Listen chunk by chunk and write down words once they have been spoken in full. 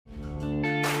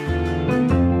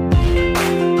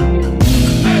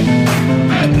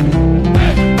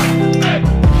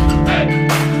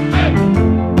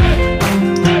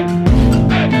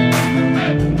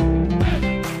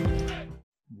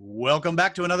welcome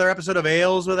back to another episode of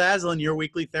Ales with Aslan, your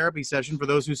weekly therapy session for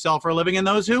those who sell for a living and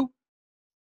those who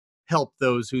help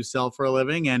those who sell for a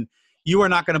living. And you are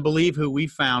not going to believe who we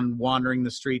found wandering the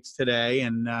streets today.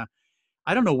 And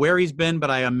I don't know where he's been,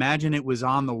 but I imagine it was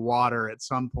on the water at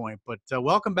some point. But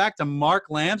welcome back to Mark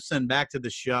Lamson, back to the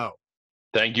show.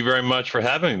 Thank you very much for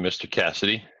having me, Mr.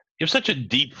 Cassidy. You have such a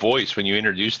deep voice when you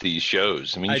introduce these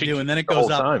shows. I do, and then it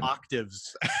goes up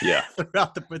octaves. Yeah,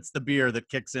 throughout it's the beer that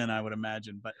kicks in, I would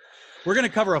imagine. But we're going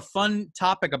to cover a fun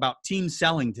topic about team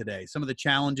selling today. Some of the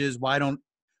challenges, why don't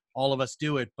all of us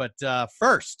do it? But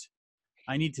first,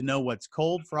 I need to know what's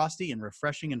cold, frosty, and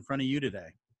refreshing in front of you today.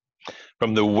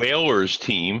 From the Whalers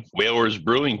team, Whalers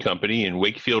Brewing Company in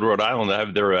Wakefield, Rhode Island, I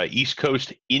have their East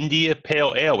Coast India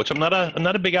Pale Ale, which I'm not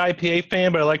a big IPA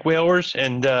fan, but I like Whalers.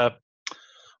 And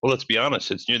well, let's be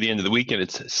honest, it's near the end of the weekend.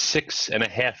 It's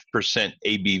 6.5%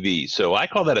 ABV, so I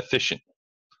call that efficient.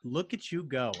 Look at you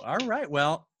go! All right,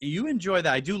 well, you enjoy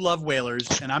that. I do love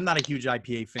Whalers, and I'm not a huge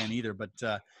IPA fan either, but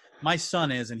my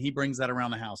son is, and he brings that around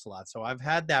the house a lot. So I've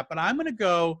had that, but I'm going to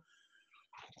go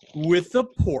with the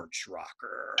Porch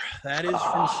Rocker. That is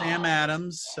from Sam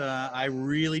Adams. I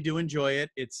really do enjoy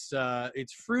it. It's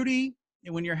fruity,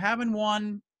 and when you're having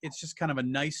one, it's just kind of a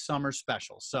nice summer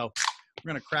special. So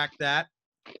we're going to crack that,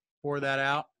 pour that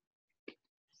out,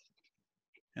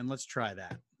 and let's try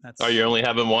that. Are you only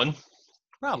having one?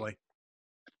 Probably.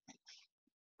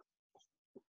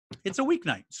 It's a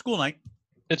weeknight, school night.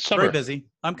 It's summer. Very busy.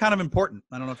 I'm kind of important.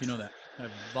 I don't know if you know that. I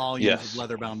have volumes of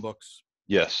leather-bound books.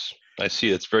 Yes, I see.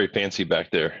 It's very fancy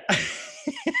back there.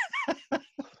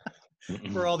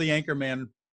 For all the Anchorman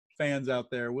fans out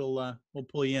there, we'll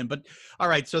pull you in. But all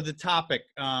right, so the topic.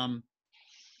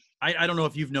 I don't know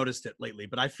if you've noticed it lately,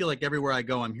 but I feel like everywhere I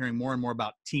go, I'm hearing more and more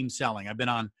about team selling. I've been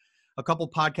on a couple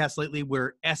podcasts lately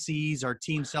where SEs are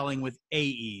team selling with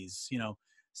AEs. You know,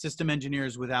 system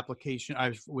engineers with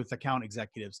with account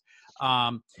executives.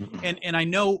 And I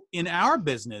know in our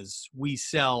business, we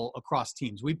sell across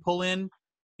teams. We pull in,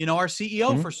 our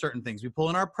CEO for certain things. We pull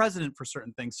in our president for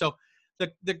certain things. So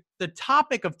the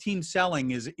topic of team selling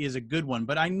is a good one,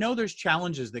 but I know there's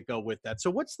challenges that go with that.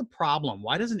 So what's the problem?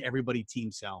 Why doesn't everybody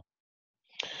team sell?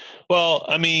 Well,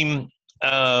 I mean,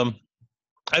 I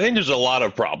think there's a lot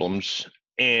of problems.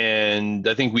 And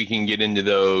I think we can get into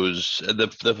those.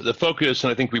 The focus,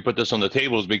 and I think we put this on the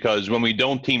table, is because when we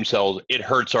don't team sell, it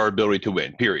hurts our ability to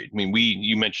win. Period. I mean,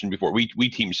 you mentioned before, we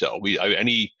team sell.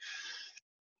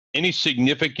 Any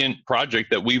significant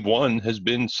project that we've won has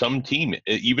been some team,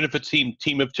 even if it's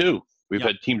team of two. We've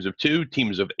had teams of 2,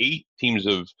 teams of 8, teams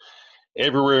of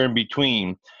everywhere in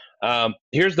between.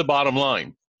 Here's the bottom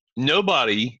line: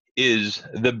 nobody is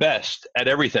the best at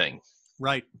everything.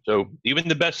 Right. So even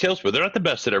the best salespeople, they're not the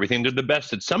best at everything. They're the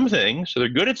best at some things. So they're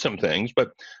good at some things,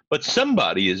 but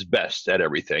somebody is best at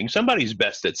everything. Somebody's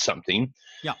best at something.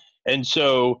 Yeah. And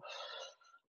so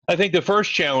I think the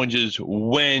first challenge is,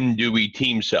 when do we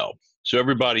team sell? So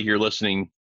everybody here listening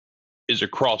is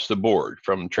across the board,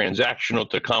 from transactional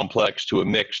to complex to a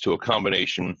mix to a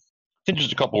combination. I think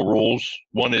there's a couple of rules.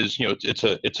 One is,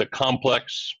 it's a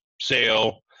complex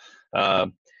sale.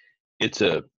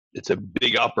 It's a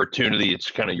big opportunity.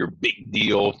 It's kind of your big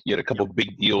deal. You had a couple of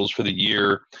big deals for the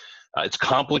year. It's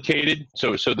complicated.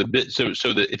 So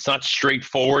it's not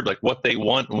straightforward. Like, what they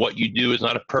want and what you do is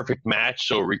not a perfect match.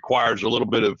 So it requires a little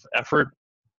bit of effort.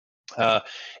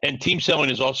 And team selling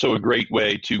is also a great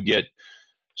way to get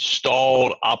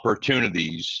stalled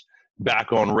opportunities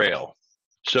back on rail.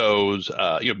 So,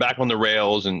 back on the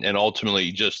rails and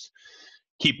ultimately just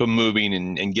keep them moving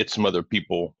and get some other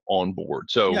people on board.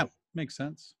 So yeah, makes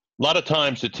sense. A lot of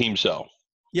times to team sell.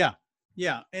 Yeah.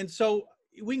 Yeah. And so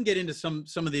we can get into some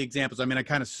of the examples. I mean, I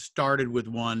kind of started with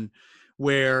one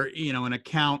where, an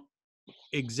account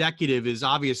executive is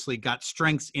obviously got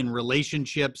strengths in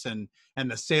relationships and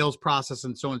the sales process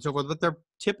and so on and so forth, but they're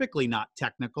typically not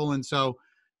technical. And so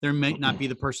there may not be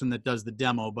the person that does the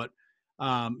demo, but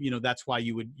that's why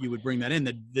you would bring that in.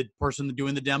 The person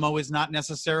doing the demo is not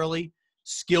necessarily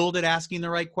skilled at asking the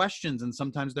right questions. And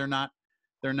sometimes they're not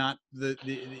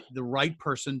the right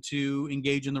person to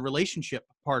engage in the relationship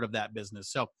part of that business.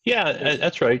 So yeah,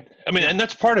 that's right. I mean, and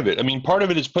that's part of it. I mean, part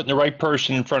of it is putting the right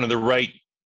person in front of the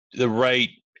right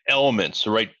elements,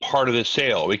 the right part of the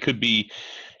sale. It could be,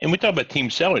 and we talk about team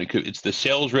selling. It's the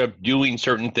sales rep doing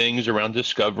certain things around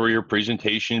discovery or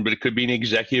presentation, but it could be an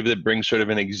executive that brings sort of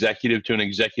an executive to an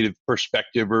executive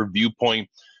perspective or viewpoint.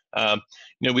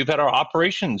 We've had our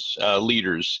operations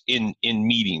leaders in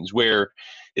meetings where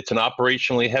it's an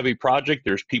operationally heavy project.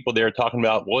 There's people there talking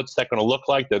about what's that going to look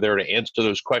like. They're there to answer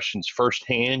those questions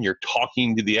firsthand. You're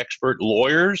talking to the expert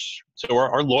lawyers. So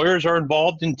our lawyers are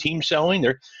involved in team selling.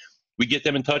 we get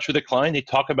them in touch with a client. They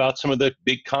talk about some of the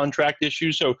big contract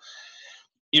issues. So,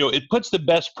 it puts the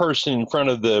best person in front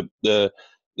of the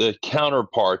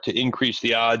counterpart to increase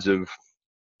the odds of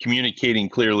communicating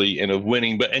clearly and of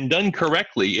winning. And done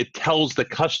correctly, it tells the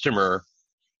customer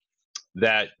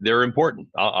that they're important.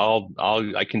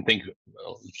 I can think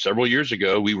several years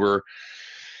ago, we were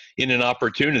in an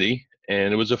opportunity,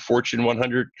 and it was a Fortune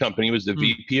 100 company. It was the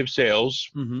VP of sales.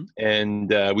 Mm-hmm.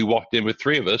 And we walked in with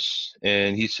three of us,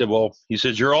 and he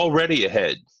says, "You're already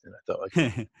ahead." And I thought,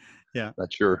 like, yeah,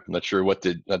 I'm not sure what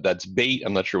that's bait.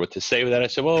 I'm not sure what to say with that. I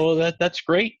said, "Well, that's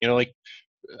great." Like,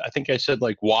 I think I said,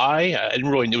 like, why? I didn't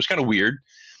really, it was kind of weird.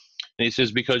 And he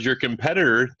says, because your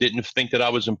competitor didn't think that I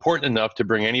was important enough to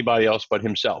bring anybody else but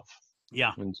himself.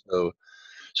 Yeah. And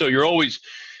so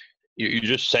you're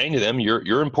just saying to them,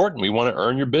 you're important. We want to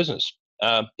earn your business.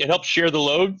 It helps share the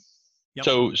load.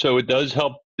 Yep. So it does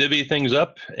help divvy things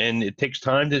up, and it takes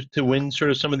time to win sort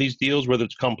of some of these deals, whether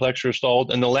it's complex or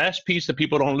stalled. And the last piece that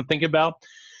people don't think about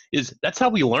is that's how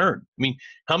we learn. I mean,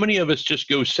 how many of us just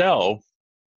go sell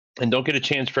and don't get a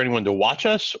chance for anyone to watch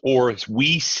us, or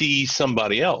we see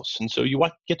somebody else? And so you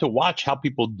get to watch how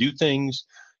people do things,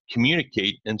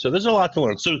 communicate. And so there's a lot to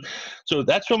learn. So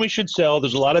that's when we should sell.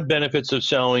 There's a lot of benefits of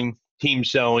selling, team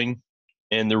selling.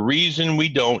 And the reason we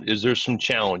don't is there's some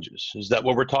challenges. Is that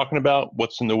what we're talking about?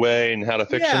 What's in the way and how to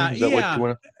fix them? Is that what you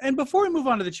want to? And before we move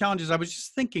on to the challenges, I was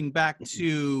just thinking back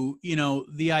to,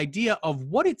 the idea of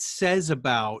what it says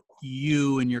about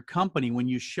you and your company when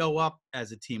you show up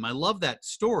as a team. I love that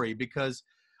story because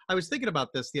I was thinking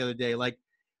about this the other day. Like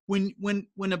when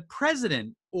a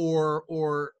president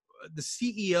or the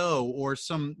CEO or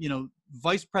some,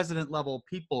 vice president level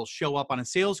people show up on a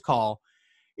sales call,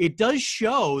 it does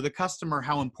show the customer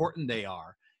how important they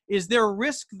are. Is there a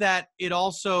risk that it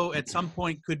also at some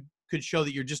point could show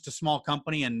that you're just a small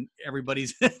company and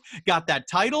everybody's got that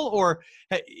title? Or,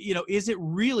 is it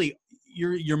really,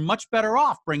 you're much better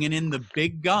off bringing in the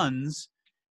big guns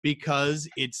because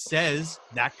it says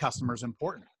that customer's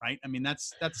important, right? I mean,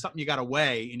 that's something you got to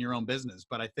weigh in your own business,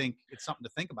 but I think it's something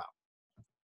to think about.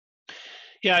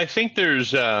 Yeah, I think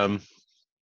there's,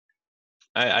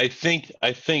 I think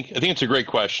it's a great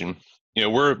question.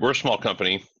 We're a small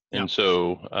company, and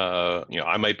so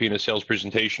I might be in a sales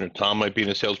presentation, or Tom might be in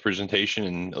a sales presentation,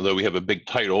 and although we have a big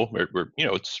title, we're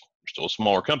it's still a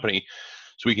smaller company,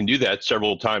 so we can do that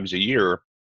several times a year.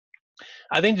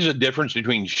 I think there's a difference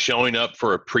between showing up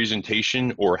for a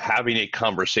presentation or having a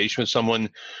conversation with someone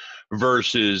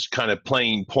versus kind of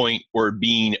playing point or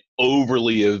being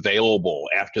overly available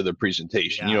after the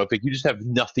presentation. Yeah. If you just have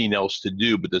nothing else to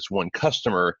do but this one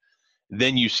customer,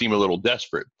 then you seem a little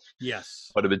desperate. Yes.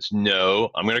 But if it's no,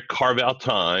 I'm going to carve out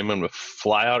time. I'm going to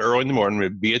fly out early in the morning. I'm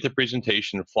going to be at the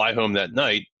presentation and fly home that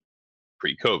night,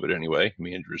 pre-COVID anyway. I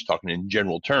mean, Andrew's talking in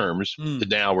general terms. To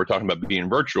now we're talking about being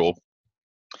virtual.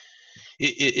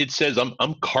 It says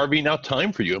I'm carving out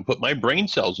time for you and put my brain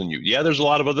cells in you. Yeah, there's a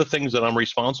lot of other things that I'm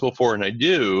responsible for, and I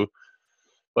do,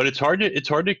 but it's hard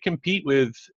to compete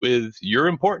with you're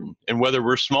important. And whether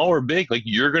we're small or big, like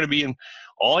you're going to be in.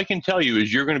 All I can tell you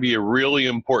is you're going to be a really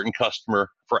important customer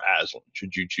for Aslan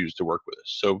should you choose to work with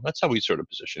us. So that's how we sort of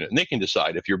position it, and they can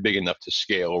decide if you're big enough to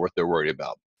scale or what they're worried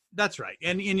about. That's right.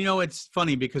 And it's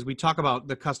funny because we talk about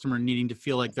the customer needing to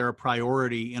feel like they're a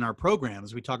priority in our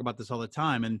programs. We talk about this all the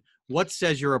time. And what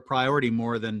says you're a priority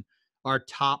more than our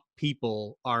top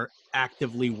people are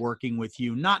actively working with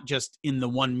you, not just in the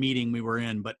one meeting we were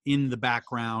in, but in the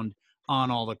background on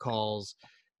all the calls.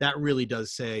 That really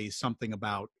does say something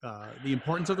about the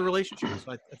importance of the relationship.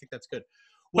 So I think that's good.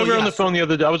 Well, we were on the phone the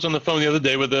other day. I was on the phone the other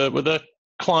day with a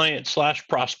client /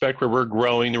 prospect where we're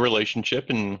growing the relationship,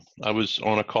 and I was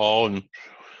on a call, and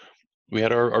we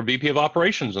had our VP of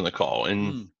operations on the call,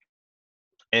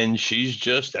 and she's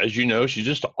just, as you know, she's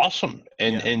just awesome.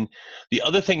 And the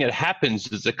other thing that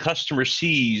happens is the customer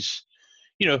sees,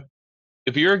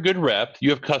 if you're a good rep,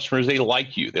 you have customers, they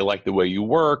like you. They like the way you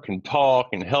work and talk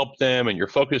and help them, and you're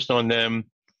focused on them.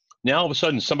 Now, all of a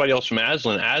sudden, somebody else from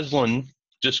Aslan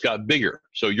just got bigger.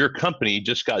 So your company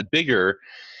just got bigger.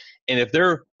 And if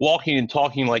they're walking and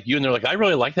talking like you, and they're like, I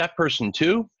really like that person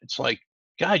too, it's like,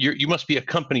 God, you must be a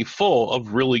company full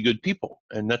of really good people.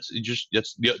 And that's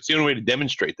the only way to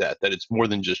demonstrate that it's more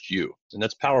than just you. And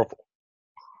that's powerful.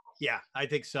 Yeah, I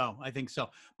think so.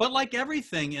 But like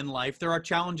everything in life, there are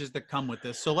challenges that come with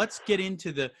this. So let's get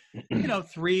into the,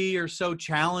 3 or so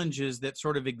challenges that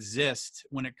sort of exist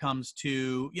when it comes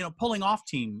to, pulling off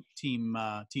team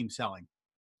selling.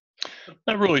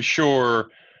 Not really sure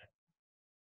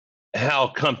how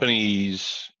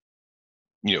companies,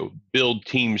 build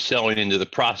team selling into the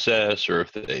process, or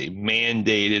if they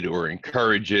mandate it or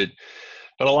encourage it.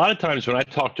 But a lot of times when I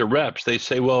talk to reps, they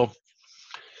say, well,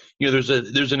 there's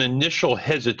an initial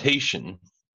hesitation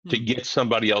to get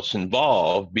somebody else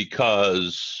involved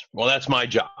because, well, that's my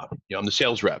job. I'm the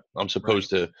sales rep. I'm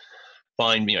supposed to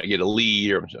find, I get a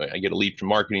lead, or I get a lead from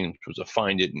marketing. I'm supposed to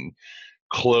find it and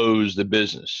close the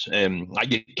business, and I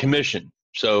get commission.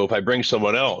 So if I bring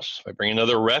someone else, if I bring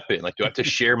another rep in, like, do I have to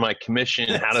share my commission?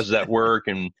 How does that work?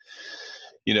 And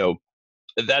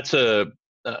that's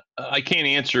I can't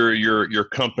answer your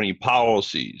company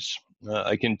policies.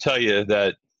 I can tell you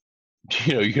that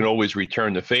you can always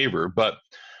return the favor, but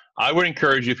I would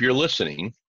encourage you, if you're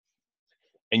listening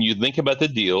and you think about the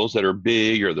deals that are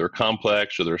big or they're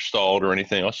complex or they're stalled or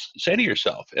anything else, say to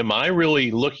yourself, am I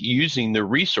really using the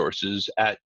resources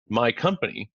at my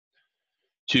company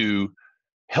to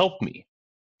help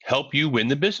you win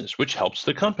the business, which helps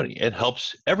the company? It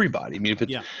helps everybody. I mean, if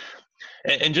it's,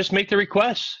 and just make the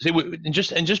request. And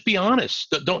just be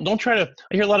honest. Don't try to.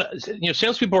 I hear a lot of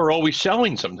salespeople are always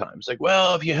selling sometimes. Like,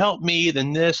 well, if you help me,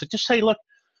 then this. Just say, look,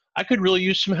 I could really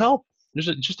use some help.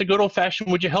 Just a good old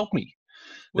fashioned, would you help me?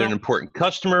 They're an important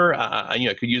customer. I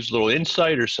could use a little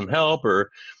insight or some help, or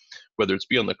whether it's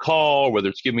be on the call, whether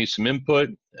it's give me some input.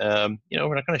 We're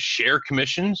not going to share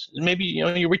commissions. Maybe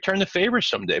you return the favor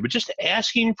someday. But just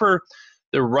asking for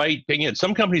the right thing. And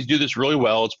some companies do this really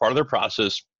well. It's part of their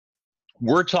process.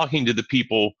 We're talking to the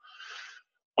people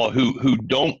who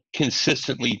don't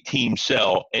consistently team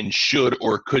sell and should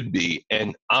or could be.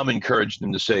 And I'm encouraging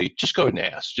them to say, just go ahead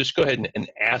and ask. Just go ahead and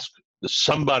ask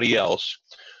somebody else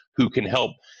who can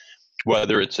help,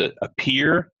 whether it's a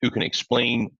peer who can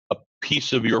explain a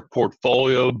piece of your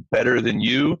portfolio better than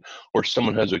you, or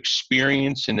someone who has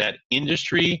experience in that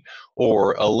industry,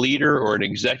 or a leader or an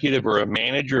executive or a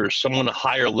manager or someone a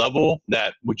higher level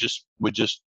that would just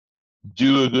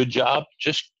do a good job.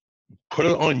 Just put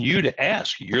it on you to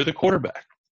ask. You're the quarterback.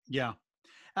 Yeah.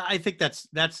 I think that's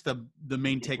the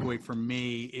main takeaway for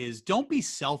me is don't be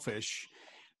selfish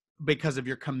because of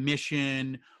your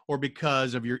commission or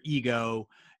because of your ego.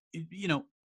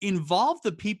 Involve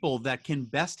the people that can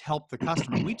best help the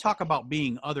customer. We talk about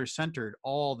being other centered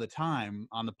all the time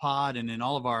on the pod and in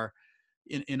all of our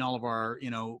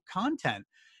content.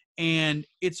 And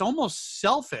it's almost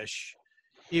selfish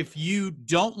if you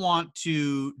don't want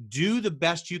to do the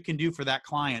best you can do for that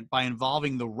client by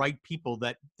involving the right people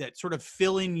that sort of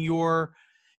fill in your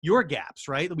gaps,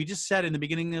 right? We just said in the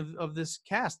beginning of this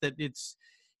cast that it's,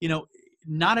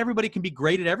 not everybody can be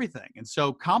great at everything. And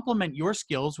so complement your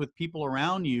skills with people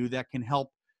around you that can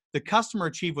help the customer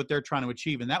achieve what they're trying to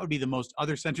achieve. And that would be the most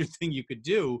other-centered thing you could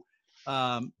do,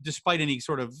 despite any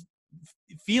sort of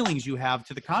feelings you have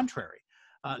to the contrary.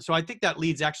 So I think that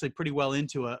leads actually pretty well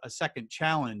into a second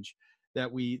challenge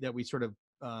that we sort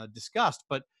of discussed,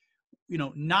 but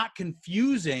not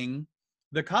confusing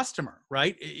the customer,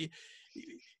 right?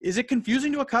 Is it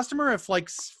confusing to a customer if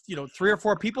 3 or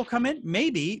 4 people come in?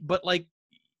 Maybe, but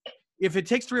if it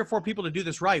takes 3 or 4 people to do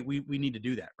this right, we need to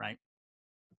do that, right?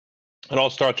 It all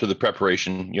starts with the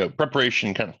preparation,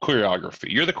 preparation, kind of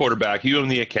choreography. You're the quarterback, you own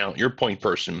the account, you're point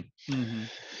person. Mm-hmm.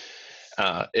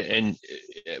 And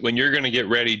when you're going to get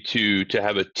ready to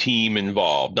have a team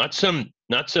involved, not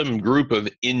some group of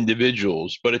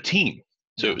individuals, but a team.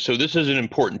 So this is an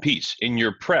important piece in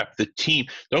your prep. The team,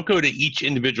 don't go to each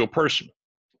individual person.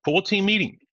 Pull a team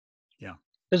meeting. Yeah,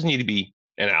 doesn't need to be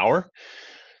an hour.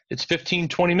 It's 15,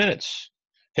 20 minutes.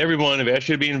 Everyone, I've asked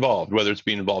you to be involved, whether it's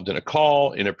being involved in a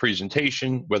call, in a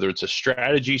presentation, whether it's a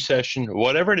strategy session,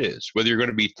 whatever it is, whether you're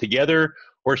going to be together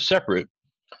or separate.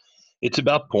 It's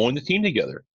about pulling the team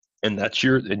together, and it's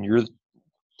your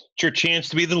chance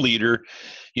to be the leader.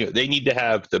 They need to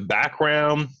have the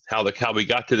background, how we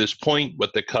got to this point,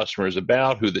 what the customer is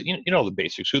about, who the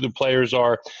basics, who the players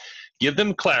are. Give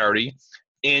them clarity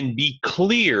and be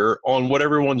clear on what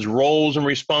everyone's roles and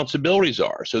responsibilities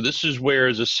are. So this is where,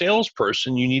 as a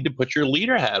salesperson, you need to put your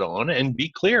leader hat on and be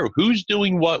clear who's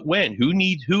doing what when,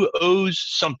 who owes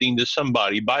something to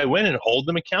somebody by when, and hold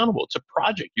them accountable. It's a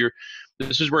project.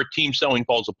 This is where team selling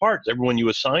falls apart. Everyone you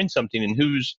assign something, and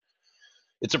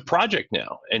it's a project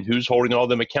now, and who's holding all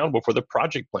them accountable for the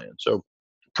project plan. So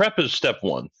prep is step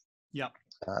one. Yeah.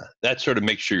 That sort of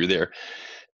makes sure you're there.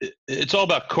 It's all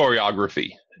about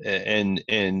choreography. And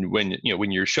when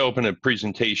you show up in a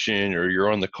presentation or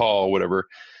you're on the call, whatever,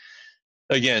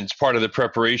 again, it's part of the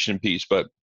preparation piece, but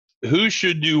who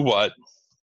should do what,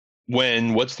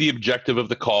 when, what's the objective of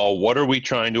the call? What are we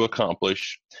trying to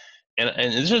accomplish?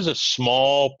 And this is a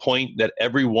small point that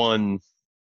everyone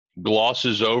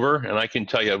glosses over. And I can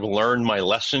tell you, I've learned my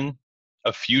lesson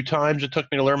a few times. It took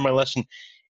me to learn my lesson.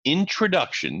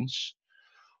 Introductions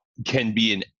can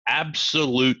be an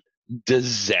absolute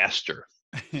disaster.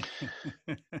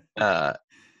 Uh,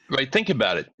 right? Think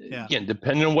about it. Yeah. Again,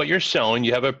 depending on what you're selling,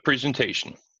 you have a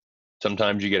presentation.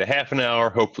 Sometimes you get a half an hour.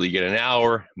 Hopefully, you get an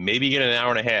hour. Maybe you get an hour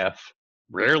and a half.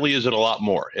 Rarely is it a lot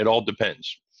more. It all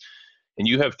depends. And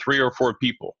you have 3 or 4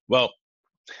 people. Well,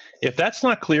 if that's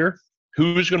not clear,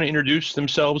 who's going to introduce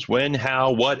themselves, when,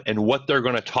 how, what, and what they're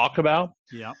going to talk about,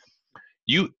 Yeah.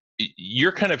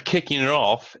 you're kind of kicking it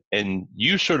off, and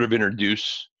you sort of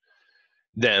introduce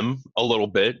them a little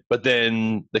bit, but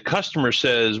then the customer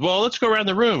says, well, let's go around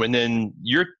the room, and then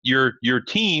your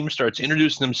team starts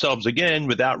introducing themselves again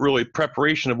without really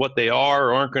preparation of what they are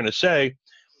or aren't going to say,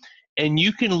 and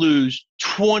you can lose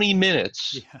 20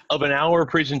 minutes of an hour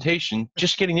presentation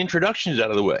just getting introductions out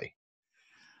of the way.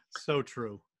 So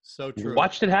true. So true.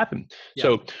 Watched it happen. Yeah.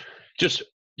 So just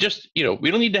we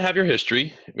don't need to have your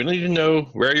history. We don't need to know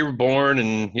where you were born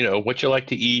and what you like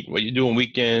to eat, what you do on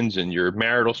weekends, and your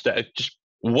marital status. Just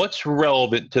what's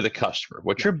relevant to the customer.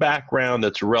 What's your background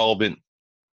that's relevant?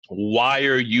 Why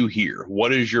are you here?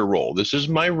 What is your role? This is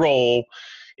my role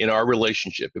in our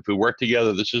relationship. If we work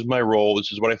together, this is my role.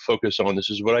 This is what I focus on. This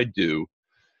is what I do.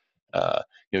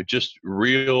 Just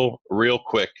real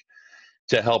quick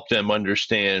to help them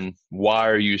understand, why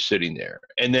are you sitting there?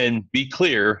 And then be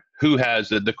clear who has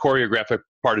the choreographic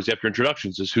part is after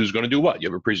introductions is who's going to do what. You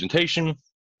have a presentation.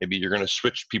 Maybe you're going to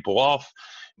switch people off.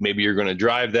 Maybe you're going to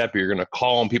drive that, but you're going to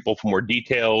call on people for more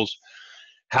details.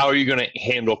 How are you going to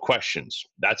handle questions?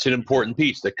 That's an important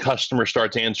piece. The customer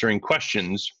starts answering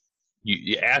questions,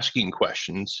 you asking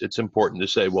questions. It's important to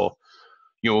say, well,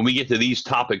 when we get to these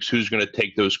topics, who's going to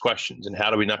take those questions, and how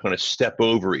do we not going to step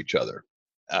over each other?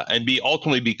 And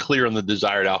ultimately be clear on the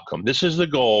desired outcome. This is the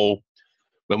goal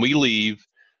when we leave.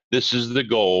 This is the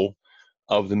goal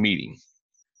of the meeting.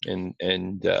 And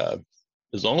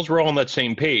as long as we're all on that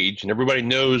same page and everybody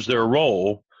knows their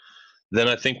role, then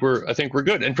I think we're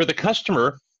good. And for the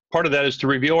customer, part of that is to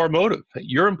reveal our motive.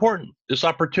 You're important. This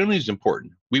opportunity is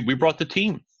important. We brought the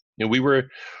team. We're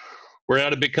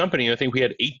not a big company. I think we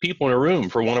had 8 people in a room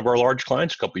for one of our large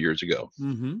clients a couple of years ago.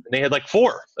 Mm-hmm. And they had like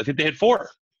 4. I think they had 4.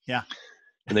 Yeah.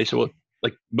 And they said, well,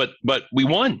 but we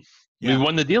won. Yeah. We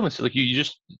won the deal. And said,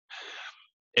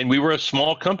 and we were a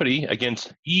small company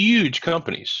against huge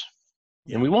companies,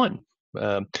 and we won.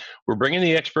 We're bringing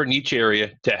the expert in each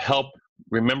area to help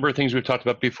remember things we've talked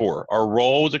about before. Our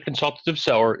role as a consultative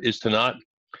seller is to not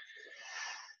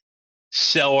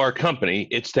sell our company.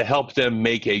 It's to help them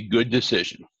make a good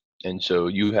decision. And so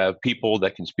you have people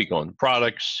that can speak on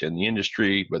products in the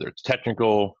industry, whether it's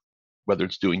technical, whether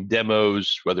it's doing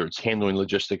demos, whether it's handling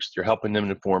logistics. You're helping them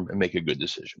inform and make a good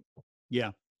decision.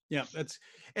 Yeah. Yeah. That's,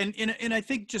 and I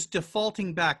think just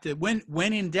defaulting back to when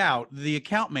in doubt, the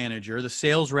account manager, the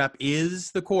sales rep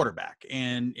is the quarterback.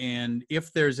 And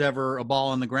if there's ever a ball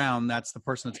on the ground, that's the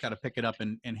person that's got to pick it up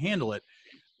and handle it.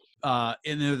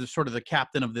 And they're sort of the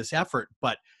captain of this effort.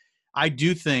 But I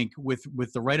do think with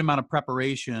the right amount of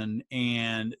preparation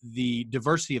and the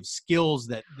diversity of skills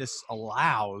that this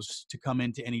allows to come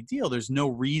into any deal, there's no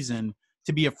reason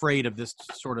to be afraid of this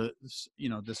sort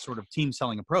of team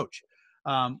selling approach,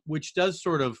 which does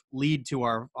sort of lead to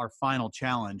our final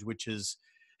challenge, which is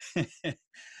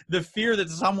the fear that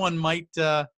someone might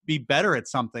be better at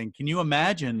something. Can you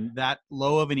imagine that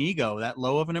low of an ego, that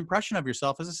low of an impression of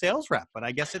yourself as a sales rep? But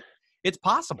I guess it's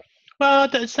possible. Well,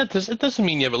 it doesn't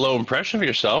mean you have a low impression of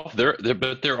yourself.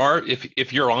 But there are,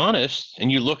 if you're honest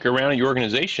and you look around at your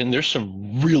organization, there's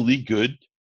some really good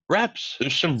reps.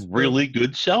 There's some really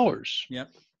good sellers. Yep.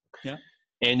 Yeah.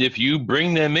 And if you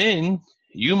bring them in,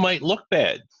 you might look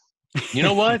bad. You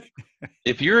know what?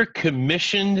 If you're a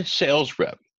commissioned sales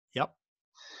rep, yep,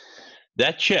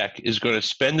 that check is going to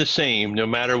spend the same no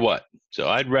matter what. So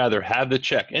I'd rather have the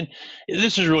check. And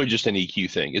this is really just an EQ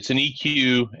thing. It's an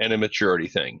EQ and a maturity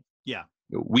thing. Yeah.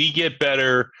 We get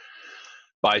better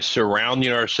by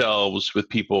surrounding ourselves with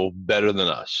people better than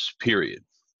us, period.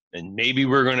 And maybe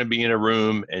we're going to be in a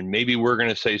room and maybe we're going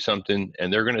to say something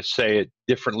and they're going to say it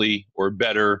differently or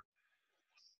better.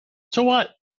 So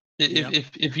what?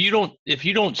 If you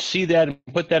don't see that and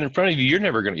put that in front of you, you're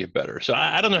never going to get better. So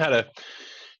I don't know how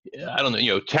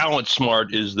to, Talent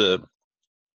Smart is the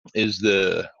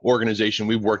organization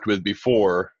we've worked with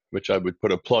before, which I would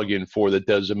put a plug in for, that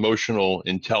does emotional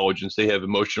intelligence. They have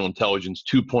Emotional Intelligence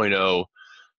 2.0.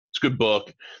 It's a good book.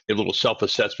 They have little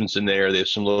self-assessments in there. They have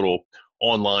some little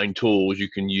online tools you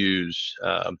can use.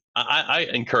 I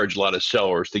encourage a lot of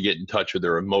sellers to get in touch with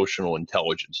their emotional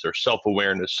intelligence, their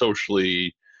self-awareness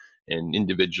socially and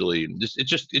individually. It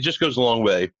just goes a long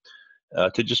way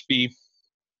to just be,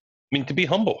 to be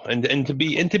humble and to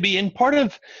be part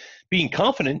of being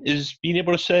confident is being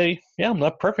able to say, yeah, I'm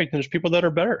not perfect. And there's people that are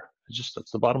better.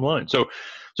 That's the bottom line. So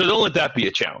don't let that be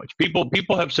a challenge.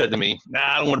 People have said to me,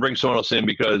 I don't want to bring someone else in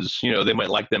because, they might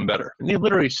like them better. And they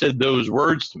literally said those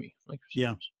words to me. Like,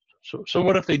 Yeah. So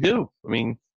what if they do? I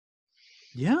mean,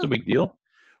 yeah, it's a big deal.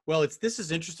 Well, this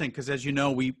is interesting because, as you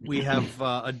know, we have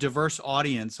a diverse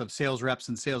audience of sales reps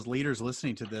and sales leaders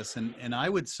listening to this, and I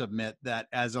would submit that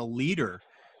as a leader,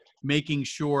 making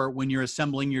sure when you're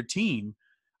assembling your team,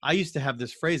 I used to have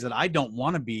this phrase that I don't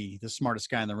want to be the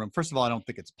smartest guy in the room. First of all, I don't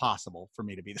think it's possible for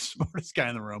me to be the smartest guy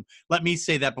in the room. Let me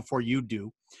say that before you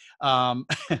do. I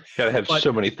have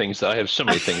so many things. I have so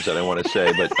many things that I want to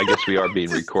say, but I guess we are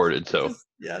being recorded. So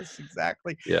yes,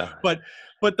 exactly. Yeah.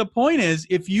 But the point is,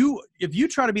 if you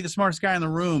try to be the smartest guy in the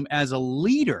room as a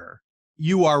leader,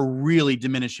 you are really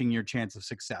diminishing your chance of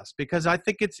success, because I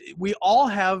think we all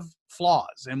have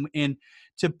flaws, and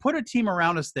to put a team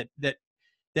around us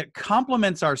that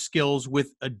complements our skills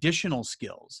with additional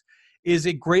skills is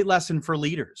a great lesson for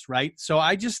leaders, right? So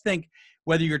I just think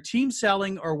whether you're team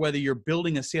selling or whether you're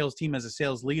building a sales team as a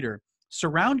sales leader,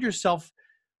 surround yourself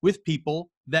with people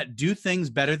that do things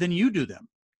better than you do them.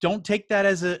 Don't take that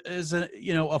as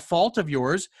a fault of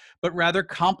yours, but rather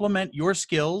complement your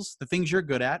skills, the things you're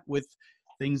good at, with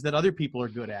things that other people are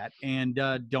good at, and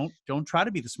don't try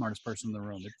to be the smartest person in the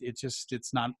room.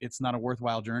 It's not a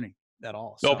worthwhile journey at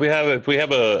all. No, So. if we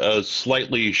have a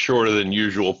slightly shorter than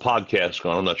usual podcast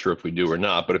going, I'm not sure if we do or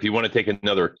not, but if you want to take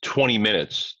another 20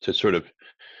 minutes to sort of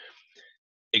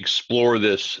explore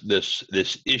this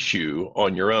issue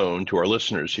on your own to our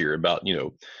listeners here about,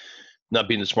 not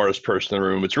being the smartest person in the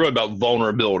room, it's really about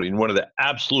vulnerability. And one of the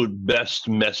absolute best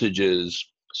messages,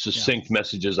 succinct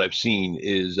messages I've seen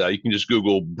is you can just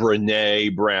Google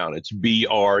Brené Brown. It's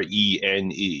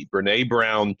Brene. Brené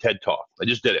Brown TED Talk. I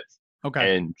just did it.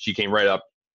 Okay. And she came right up.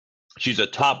 It's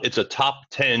a top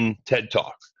 10 TED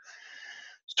Talk.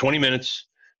 It's 20 minutes,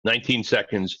 19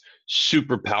 seconds,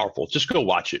 super powerful. Just go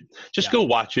watch it. Go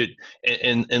watch it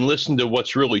and listen to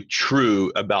what's really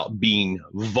true about being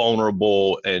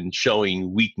vulnerable and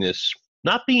showing weakness,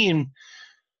 not being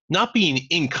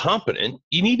incompetent.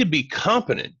 You need to be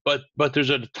competent, but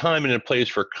there's a time and a place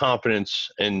for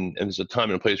confidence, and there's a time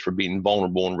and a place for being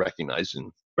vulnerable and recognizing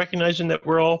that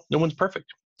no one's perfect.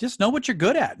 Just know what you're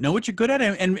good at.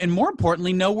 And more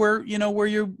importantly, know where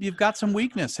you've got some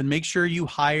weakness, and make sure you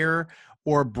hire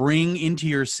or bring into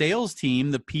your sales team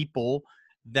the people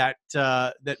that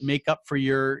make up for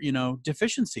your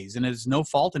deficiencies. And there's no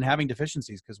fault in having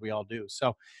deficiencies, because we all do.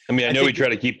 So I know we try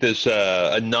to keep this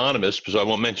anonymous, because I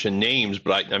won't mention names,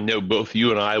 but I know both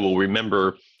you and I will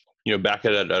remember, back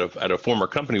at a former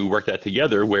company we worked at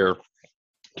together, where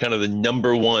kind of the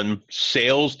number one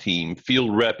sales team,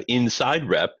 field rep, inside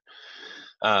rep,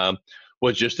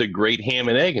 was just a great ham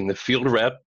and egg. And the field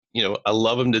rep, I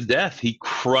love him to death. He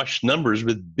crushed numbers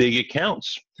with big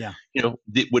accounts. Yeah.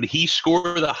 Would he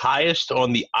score the highest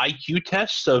on the IQ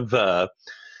tests of the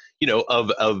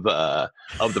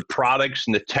products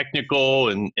and the technical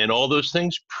and all those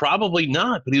things? Probably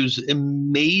not, but he was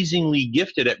amazingly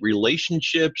gifted at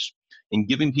relationships and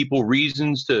giving people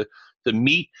reasons to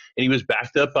meet. And he was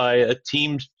backed up by a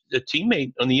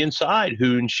teammate on the inside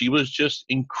and she was just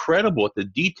incredible at the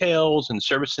details and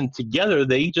servicing. Together,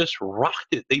 they just rocked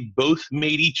it. They both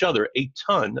made each other a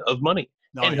ton of money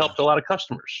and helped a lot of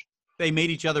customers. They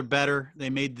made each other better. They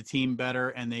made the team better,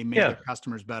 and they made their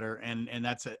customers better. And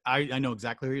that's it. I know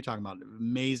exactly who you're talking about.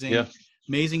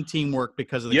 Amazing teamwork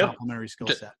because of the complementary skill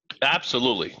set.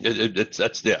 Absolutely.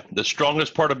 That's the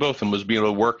strongest part of both of them was being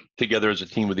able to work together as a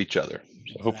team with each other.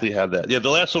 So hopefully you have that. Yeah. The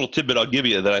last little tidbit I'll give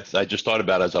you that I just thought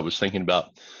about as I was thinking about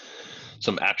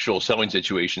some actual selling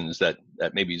situations that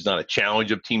maybe is not a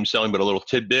challenge of team selling, but a little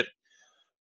tidbit.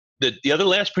 The other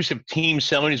last piece of team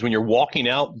selling is when you're walking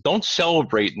out, don't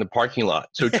celebrate in the parking lot.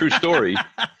 So true story,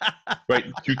 right?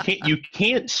 You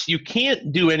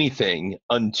can't do anything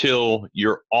until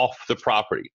you're off the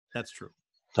property. That's true.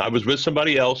 So I was with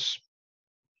somebody else,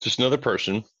 just another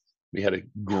person. We had a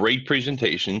great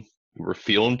presentation. We were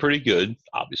feeling pretty good,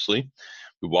 obviously.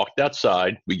 We walked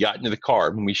outside. We got into the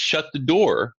car. When we shut the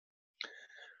door,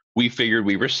 we figured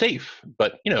we were safe.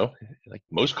 But, like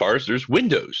most cars, there's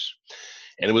windows.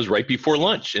 And it was right before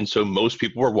lunch. And so most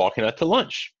people were walking out to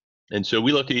lunch. And so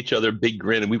we looked at each other, big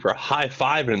grin, and we were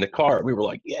high-fiving in the car. We were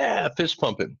like, yeah, fist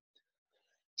pumping.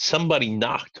 Somebody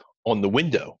knocked on the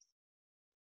window.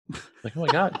 Like, oh my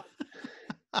God.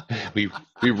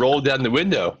 We rolled down the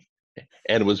window,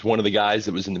 and it was one of the guys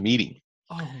that was in the meeting.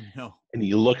 Oh, no. And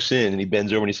he looks in and he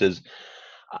bends over and he says,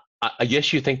 I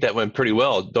guess you think that went pretty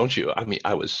well, don't you? I mean,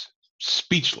 I was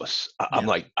speechless. I'm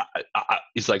like,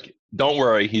 He's like, don't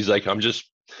worry. He's like, I'm just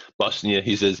busting you.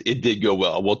 He says, it did go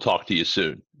well. We'll talk to you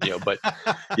soon. But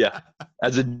yeah,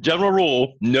 as a general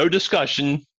rule, no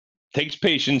discussion. Takes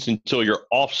patience until you're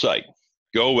off site.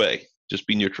 Go away. Just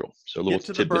be neutral. So a little Get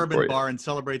to the bourbon bar and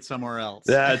celebrate somewhere else.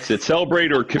 That's it.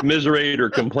 Celebrate or commiserate or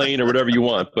complain or whatever you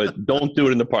want, but don't do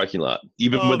it in the parking lot,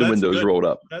 even with the windows rolled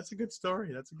up. That's a good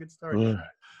story.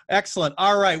 Excellent.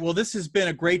 All right. Well, this has been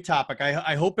a great topic.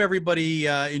 I hope everybody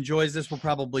enjoys this. We'll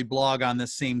probably blog on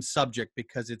this same subject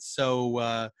because it's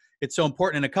so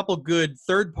important. And a couple good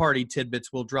third-party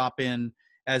tidbits will drop in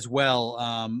as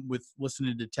well with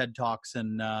listening to TED Talks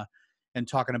and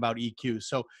talking about EQ.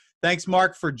 So thanks,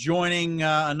 Mark, for joining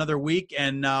another week.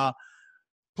 And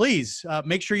please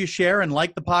make sure you share and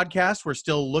like the podcast. We're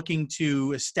still looking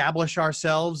to establish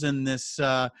ourselves in this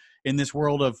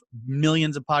world of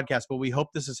millions of podcasts, but we hope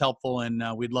this is helpful, and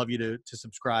we'd love you to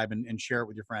subscribe and share it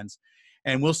with your friends.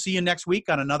 And we'll see you next week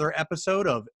on another episode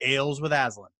of Ales with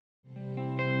Aslan.